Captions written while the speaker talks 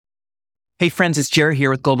Hey friends, it's Jerry here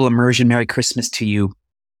with Global Immersion. Merry Christmas to you.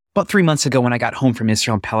 About 3 months ago when I got home from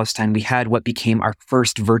Israel and Palestine, we had what became our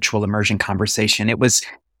first virtual immersion conversation. It was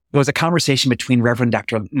a conversation between Reverend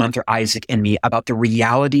Dr. Munther, Isaac, and me about the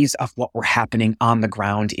realities of what were happening on the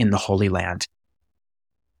ground in the Holy Land.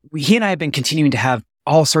 He and I have been continuing to have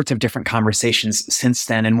all sorts of different conversations since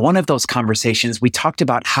then. And one of those conversations, we talked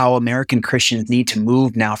about how American Christians need to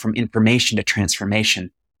move now from information to transformation,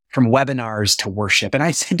 from webinars to worship. And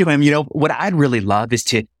I said to him, what I'd really love is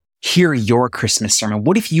to hear your Christmas sermon.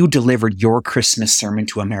 What if you delivered your Christmas sermon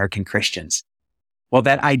to American Christians? Well,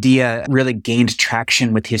 that idea really gained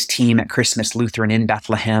traction with his team at Christmas Lutheran in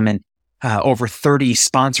Bethlehem. And over 30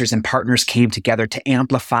 sponsors and partners came together to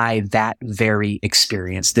amplify that very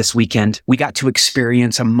experience. This weekend, we got to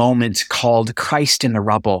experience a moment called Christ in the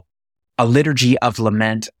Rubble, a liturgy of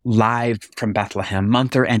lament live from Bethlehem.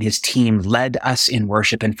 Munther and his team led us in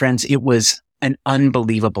worship. And friends, it was an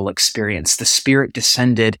unbelievable experience. The Spirit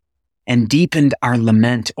descended and deepened our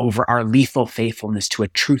lament over our lethal faithfulness to a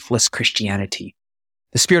truthless Christianity.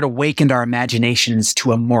 The Spirit awakened our imaginations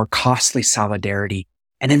to a more costly solidarity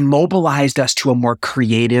and immobilized us to a more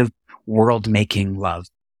creative, world-making love.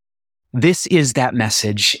 This is that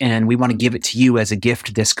message, and we want to give it to you as a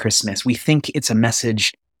gift this Christmas. We think it's a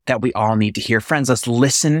message that we all need to hear. Friends, let's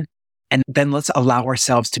listen, and then let's allow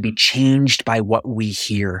ourselves to be changed by what we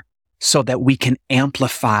hear so that we can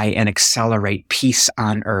amplify and accelerate peace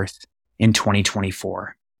on earth in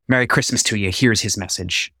 2024. Merry Christmas to you. Here's his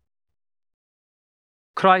message.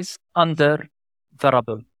 Christ under the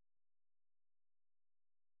rubble.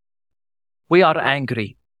 We are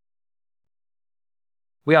angry.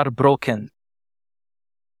 We are broken.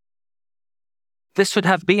 This should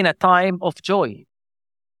have been a time of joy.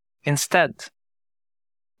 Instead,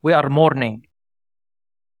 we are mourning.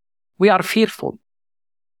 We are fearful.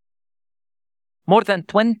 More than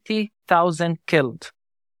 20,000 killed.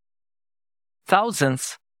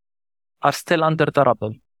 Thousands are still under the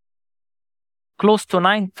rubble. Close to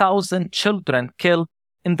 9,000 children killed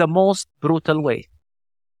in the most brutal way.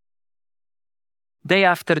 Day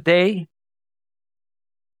after day,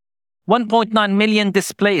 1.9 million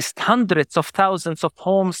displaced, hundreds of thousands of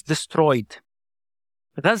homes destroyed.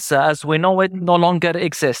 Gaza, as we know it, no longer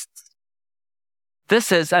exists.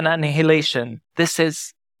 This is an annihilation. This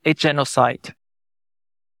is a genocide.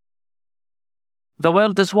 The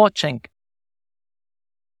world is watching.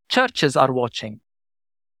 Churches are watching.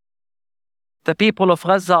 The people of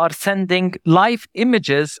Gaza are sending live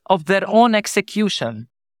images of their own execution.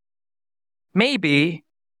 Maybe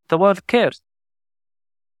the world cares,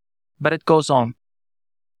 but it goes on.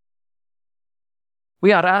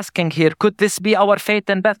 We are asking here, could this be our fate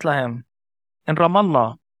in Bethlehem, in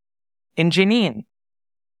Ramallah, in Jenin?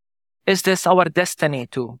 Is this our destiny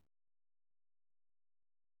too?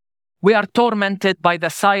 We are tormented by the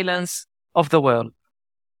silence of the world.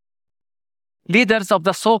 Leaders of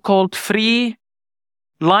the so-called free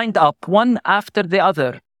lined up one after the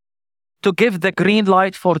other to give the green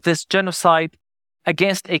light for this genocide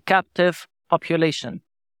against a captive population.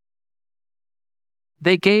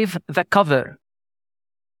 They gave the cover.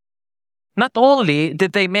 Not only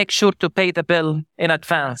did they make sure to pay the bill in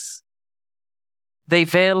advance, they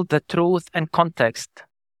veiled the truth and context,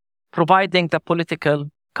 providing the political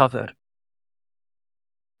cover.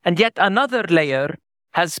 And yet another layer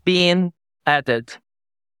has been added,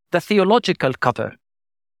 the theological cover,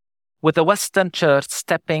 with the Western Church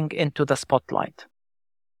stepping into the spotlight.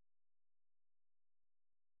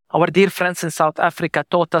 Our dear friends in South Africa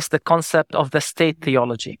taught us the concept of the state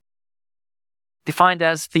theology, defined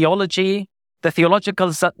as theology, the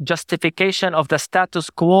theological justification of the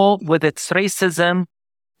status quo with its racism,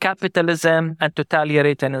 capitalism, and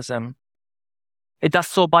totalitarianism. It does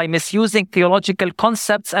so by misusing theological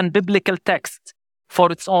concepts and biblical texts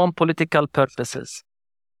for its own political purposes.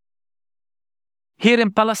 Here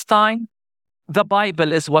in Palestine, the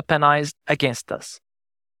Bible is weaponized against us.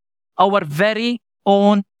 Our very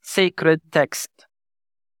own sacred text.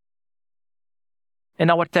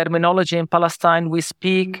 In our terminology in Palestine, we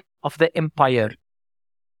speak of the empire.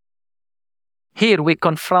 Here we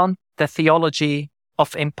confront the theology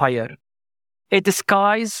of empire, a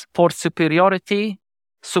disguise for superiority,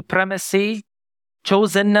 supremacy,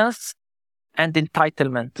 chosenness, and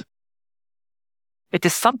entitlement. It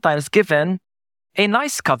is sometimes given a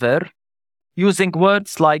nice cover using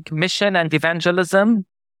words like mission and evangelism,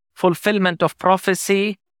 fulfillment of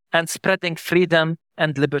prophecy, and spreading freedom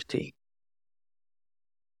and liberty.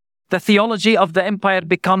 The theology of the empire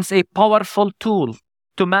becomes a powerful tool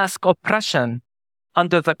to mask oppression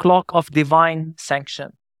under the cloak of divine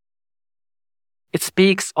sanction. It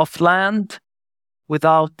speaks of land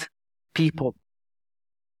without people.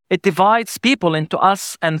 It divides people into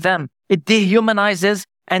us and them. It dehumanizes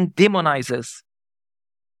and demonizes.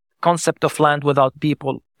 Concept of land without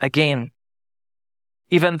people, again.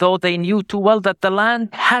 Even though they knew too well that the land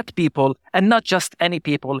had people, and not just any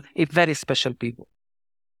people, a very special people.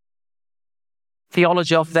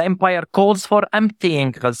 Theology of the empire calls for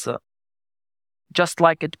emptying Gaza, just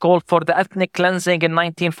like it called for the ethnic cleansing in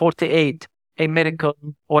 1948, a miracle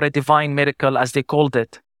or a divine miracle as they called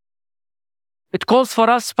it. It calls for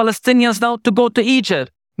us Palestinians now to go to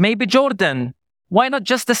Egypt, maybe Jordan. Why not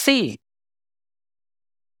just the sea?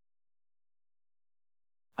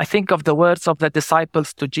 I think of the words of the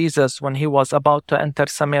disciples to Jesus when he was about to enter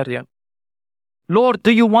Samaria. Lord,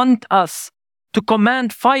 do you want us to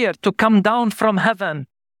command fire to come down from heaven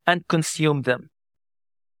and consume them?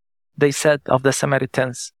 They said of the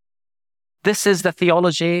Samaritans. This is the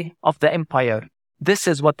theology of the empire. This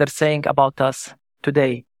is what they're saying about us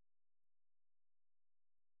today.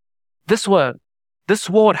 This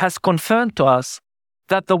war has confirmed to us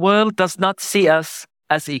that the world does not see us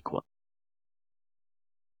as equal.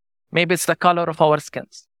 Maybe it's the color of our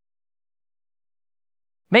skins.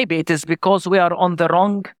 Maybe it is because we are on the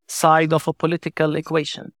wrong side of a political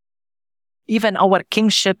equation. Even our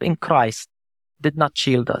kingship in Christ did not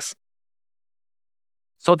shield us.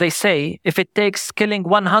 So they say, if it takes killing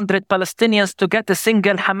 100 Palestinians to get a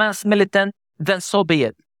single Hamas militant, then so be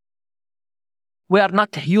it. We are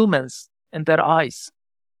not humans in their eyes.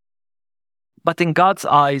 But in God's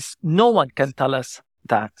eyes, no one can tell us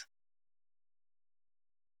that.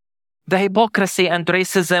 The hypocrisy and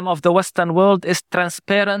racism of the Western world is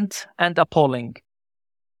transparent and appalling.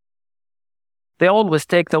 They always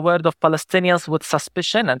take the word of Palestinians with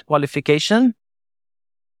suspicion and qualification.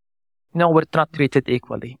 No, we're not treated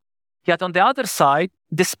equally. Yet on the other side,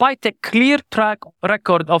 despite a clear track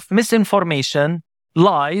record of misinformation,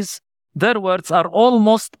 lies, their words are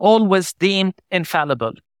almost always deemed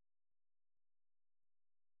infallible.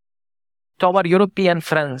 To our European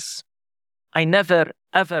friends, I never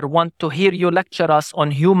ever want to hear you lecture us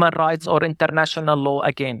on human rights or international law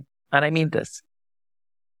again. And I mean this.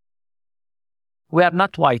 We are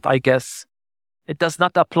not white, I guess. It does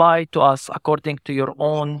not apply to us according to your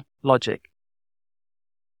own logic.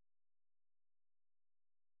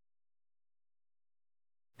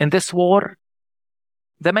 In this war,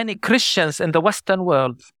 the many Christians in the Western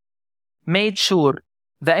world made sure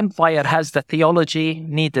the empire has the theology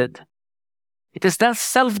needed. It is that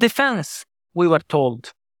self-defense, we were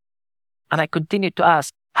told. And I continue to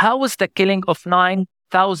ask, how is the killing of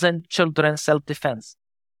 9,000 children self-defense?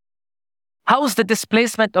 How is the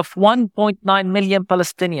displacement of 1.9 million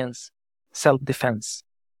Palestinians self-defense?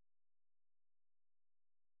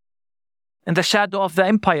 In the shadow of the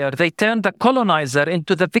empire, they turned the colonizer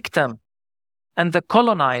into the victim and the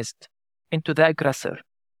colonized into the aggressor.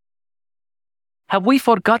 Have we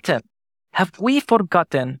forgotten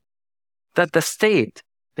that the state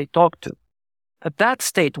they talked to, that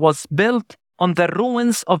state was built on the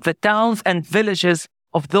ruins of the towns and villages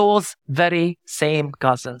of those very same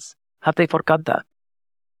Gazans? Have they forgot that?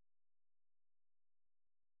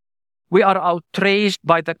 We are outraged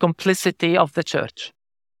by the complicity of the church.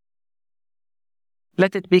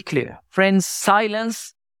 Let it be clear. Friends,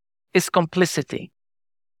 silence is complicity.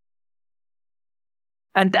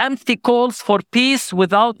 And empty calls for peace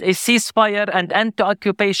without a ceasefire and end to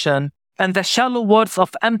occupation, and the shallow words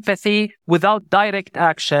of empathy without direct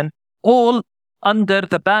action, all under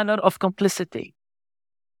the banner of complicity.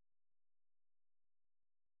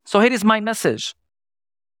 So here is my message.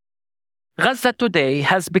 Gaza today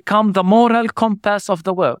has become the moral compass of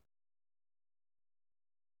the world.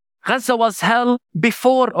 Gaza was hell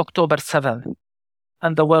before October 7th,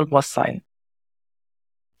 and the world was silent.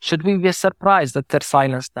 Should we be surprised that they're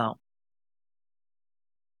silenced now?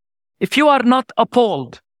 If you are not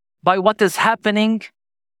appalled by what is happening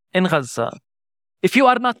in Gaza, if you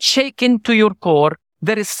are not shaken to your core,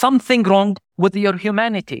 there is something wrong with your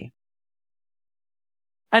humanity.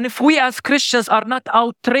 And if we as Christians are not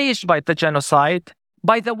outraged by the genocide,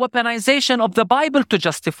 by the weaponization of the Bible to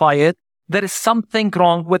justify it, there is something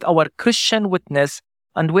wrong with our Christian witness,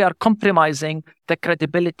 and we are compromising the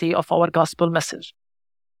credibility of our gospel message.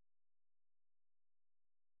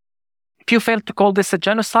 If you fail to call this a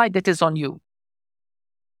genocide, it is on you.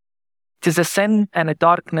 It is a sin and a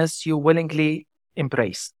darkness you willingly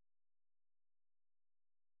embrace.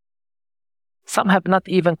 Some have not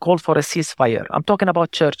even called for a ceasefire. I'm talking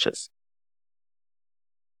about churches.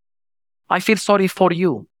 I feel sorry for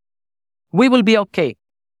you. We will be okay.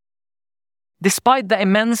 Despite the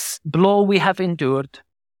immense blow we have endured,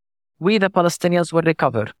 we, the Palestinians, will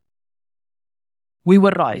recover. We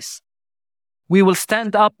will rise. We will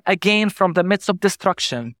stand up again from the midst of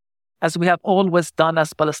destruction, as we have always done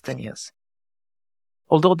as Palestinians.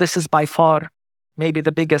 Although this is by far maybe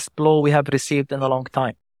the biggest blow we have received in a long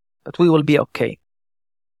time, but we will be okay.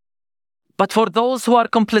 But for those who are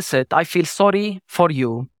complicit, I feel sorry for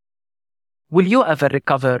you. Will you ever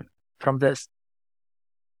recover from this?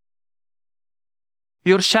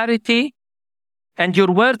 Your charity and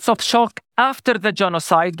your words of shock after the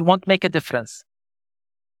genocide won't make a difference.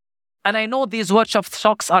 And I know these words of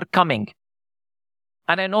shocks are coming.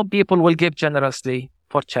 And I know people will give generously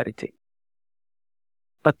for charity.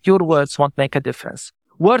 But your words won't make a difference.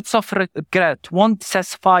 Words of regret won't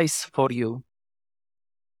suffice for you.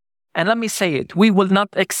 And let me say it, we will not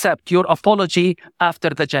accept your apology after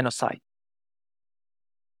the genocide.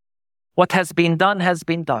 What has been done has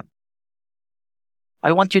been done.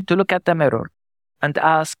 I want you to look at the mirror and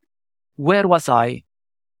ask, where was I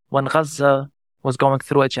when Gaza was going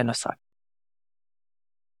through a genocide?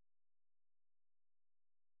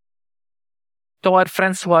 To our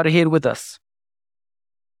friends who are here with us,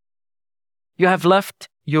 you have left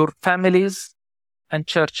your families and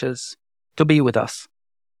churches to be with us.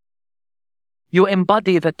 You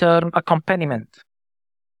embody the term accompaniment,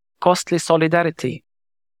 costly solidarity.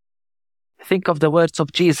 Think of the words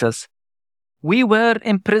of Jesus. We were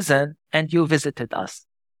in prison and you visited us.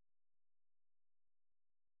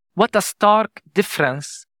 What a stark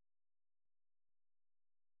difference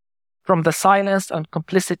from the silence and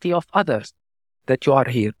complicity of others that you are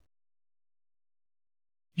here.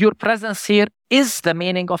 Your presence here is the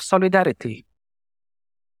meaning of solidarity.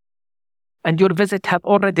 And your visit have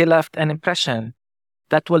already left an impression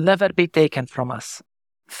that will never be taken from us.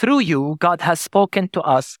 Through you, God has spoken to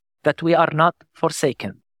us that we are not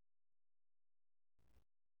forsaken.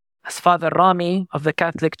 As Father Rami of the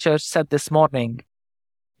Catholic Church said this morning,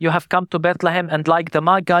 you have come to Bethlehem and like the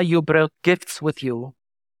Magi, you brought gifts with you,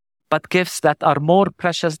 but gifts that are more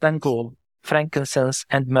precious than gold, frankincense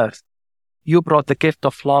and myrrh. You brought the gift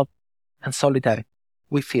of love and solidarity.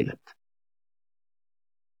 We feel it.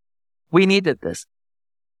 We needed this.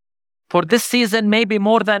 For this season, maybe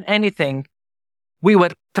more than anything, we were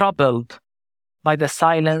troubled by the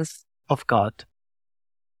silence of God.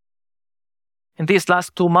 In these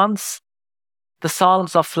last 2 months, the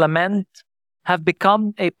Psalms of Lament have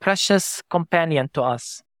become a precious companion to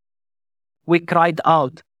us. We cried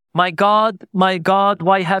out, my God,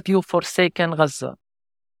 why have you forsaken Gaza?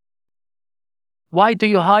 Why do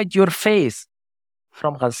you hide your face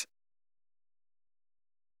from Gaza?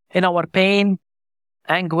 In our pain,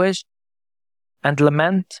 anguish, and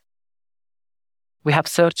lament, we have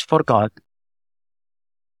searched for God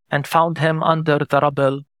and found him under the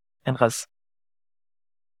rubble in Gaza.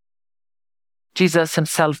 Jesus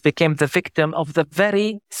himself became the victim of the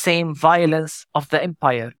very same violence of the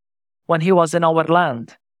empire when he was in our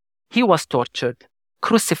land. He was tortured,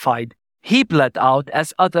 crucified. He bled out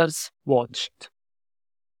as others watched.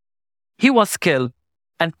 He was killed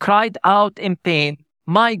and cried out in pain,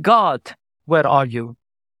 my God, where are you?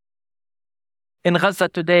 In Gaza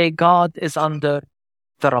today, God is under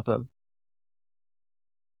the rubble.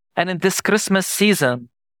 And in this Christmas season,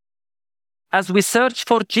 as we search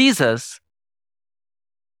for Jesus,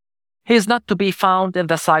 he is not to be found in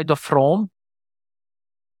the side of Rome,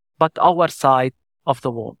 but our side of the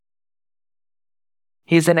wall.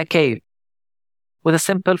 He is in a cave with a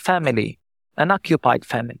simple family, an occupied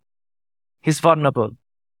family. He's vulnerable,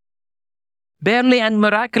 barely and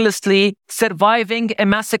miraculously surviving a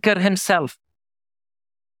massacre himself.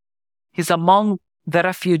 He's among the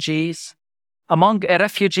refugees, among a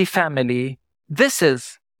refugee family. This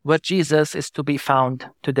is where Jesus is to be found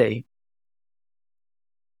today.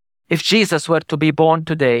 If Jesus were to be born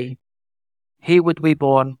today, he would be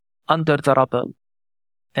born under the rubble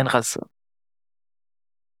in Gaza.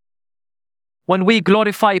 When we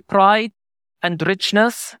glorify pride and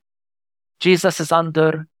richness, Jesus is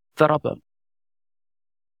under the rubble.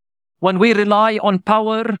 When we rely on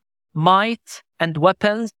power, might, and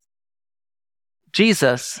weapons,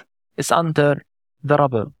 Jesus is under the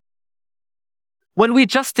rubble. When we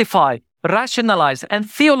justify, rationalize, and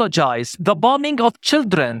theologize the bombing of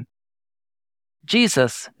children,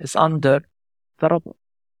 Jesus is under the rubble.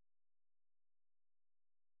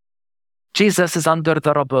 Jesus is under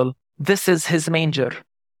the rubble. This is his manger.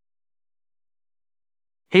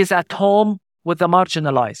 He is at home with the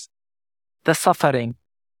marginalized, the suffering,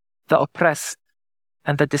 the oppressed,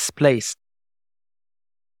 and the displaced.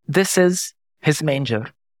 This is his manger.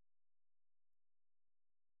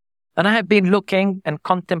 And I have been looking and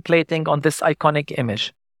contemplating on this iconic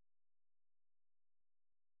image.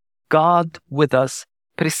 God with us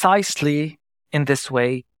precisely in this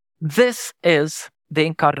way, This is the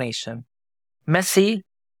incarnation. Messy,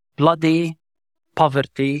 bloody,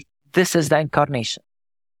 poverty. This is the incarnation.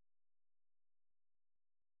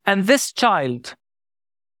 And this child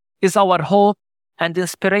is our hope and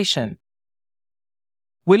inspiration.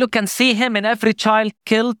 We look and see him in every child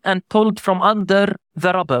killed and pulled from under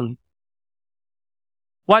the rubble.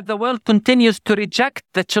 While the world continues to reject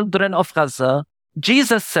the children of Gaza,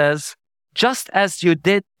 Jesus says, just as you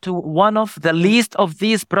did to one of the least of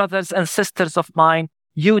these brothers and sisters of mine,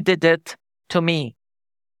 you did it to me.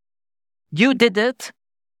 You did it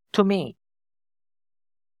to me.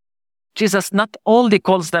 Jesus not only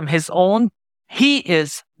calls them his own, he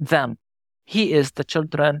is them. He is the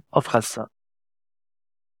children of Gaza.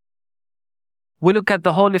 We look at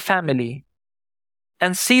the Holy Family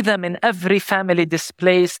and see them in every family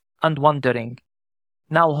displaced and wandering,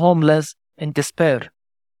 now homeless in despair.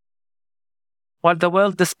 While the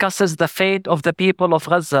world discusses the fate of the people of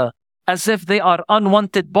Gaza as if they are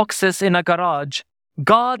unwanted boxes in a garage,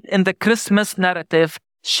 God in the Christmas narrative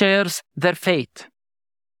shares their fate.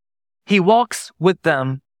 He walks with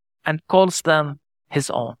them and calls them his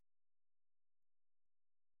own.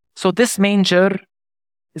 So this manger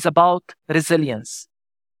is about resilience.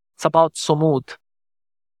 It's about sumud.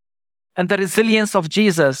 And the resilience of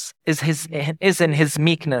Jesus is in his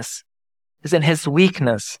meekness, is in his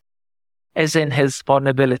weakness, is in his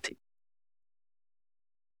vulnerability.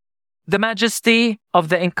 The majesty of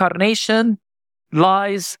the incarnation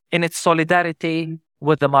lies in its solidarity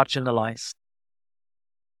with the marginalized.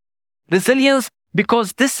 Resilience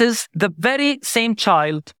because this is the very same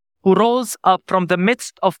child who rose up from the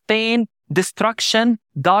midst of pain, destruction,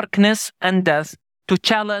 darkness, and death to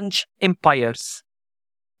challenge empires,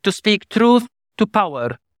 to speak truth to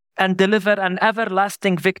power, and deliver an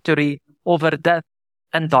everlasting victory over death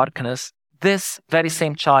and darkness. This very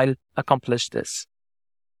same child accomplished this.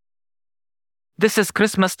 This is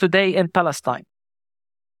Christmas today in Palestine.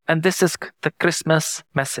 And this is the Christmas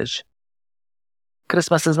message.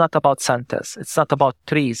 Christmas is not about Santas. It's not about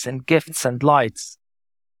trees and gifts and lights.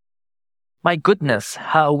 My goodness,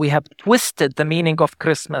 how we have twisted the meaning of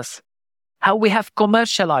Christmas. How we have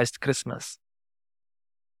commercialized Christmas.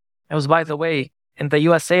 I was, by the way, in the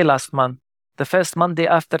USA last month, the first Monday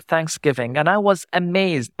after Thanksgiving, and I was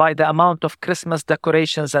amazed by the amount of Christmas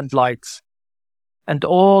decorations and lights and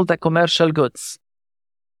all the commercial goods.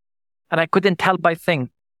 And I couldn't help but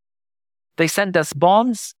think, they send us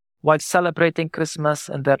bombs while celebrating Christmas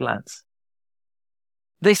in their lands.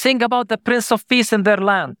 They sing about the Prince of Peace in their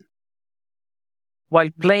land while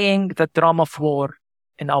playing the drum of war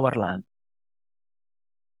in our land.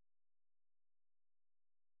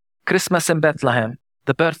 Christmas in Bethlehem,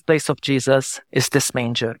 the birthplace of Jesus, is this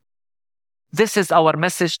manger. This is our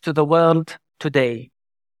message to the world today.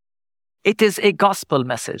 It is a gospel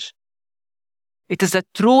message. It is a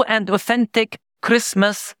true and authentic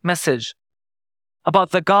Christmas message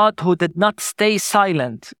about the God who did not stay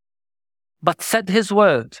silent, but said his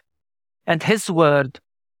word, and his word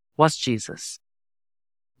was Jesus.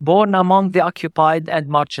 Born among the occupied and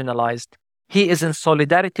marginalized, he is in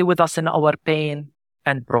solidarity with us in our pain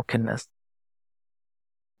and brokenness.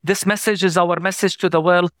 This message is our message to the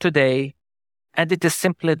world today, and it is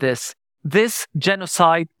simply this. This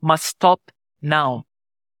genocide must stop now.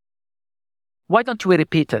 Why don't we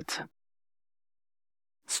repeat it?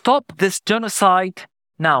 Stop this genocide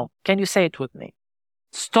now. Can you say it with me?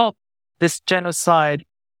 Stop this genocide.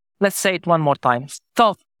 Let's say it one more time.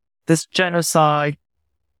 Stop this genocide.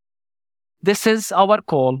 This is our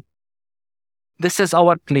call. This is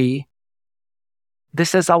our plea.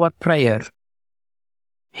 This is our prayer.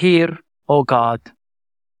 Hear, O God.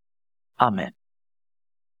 Amen.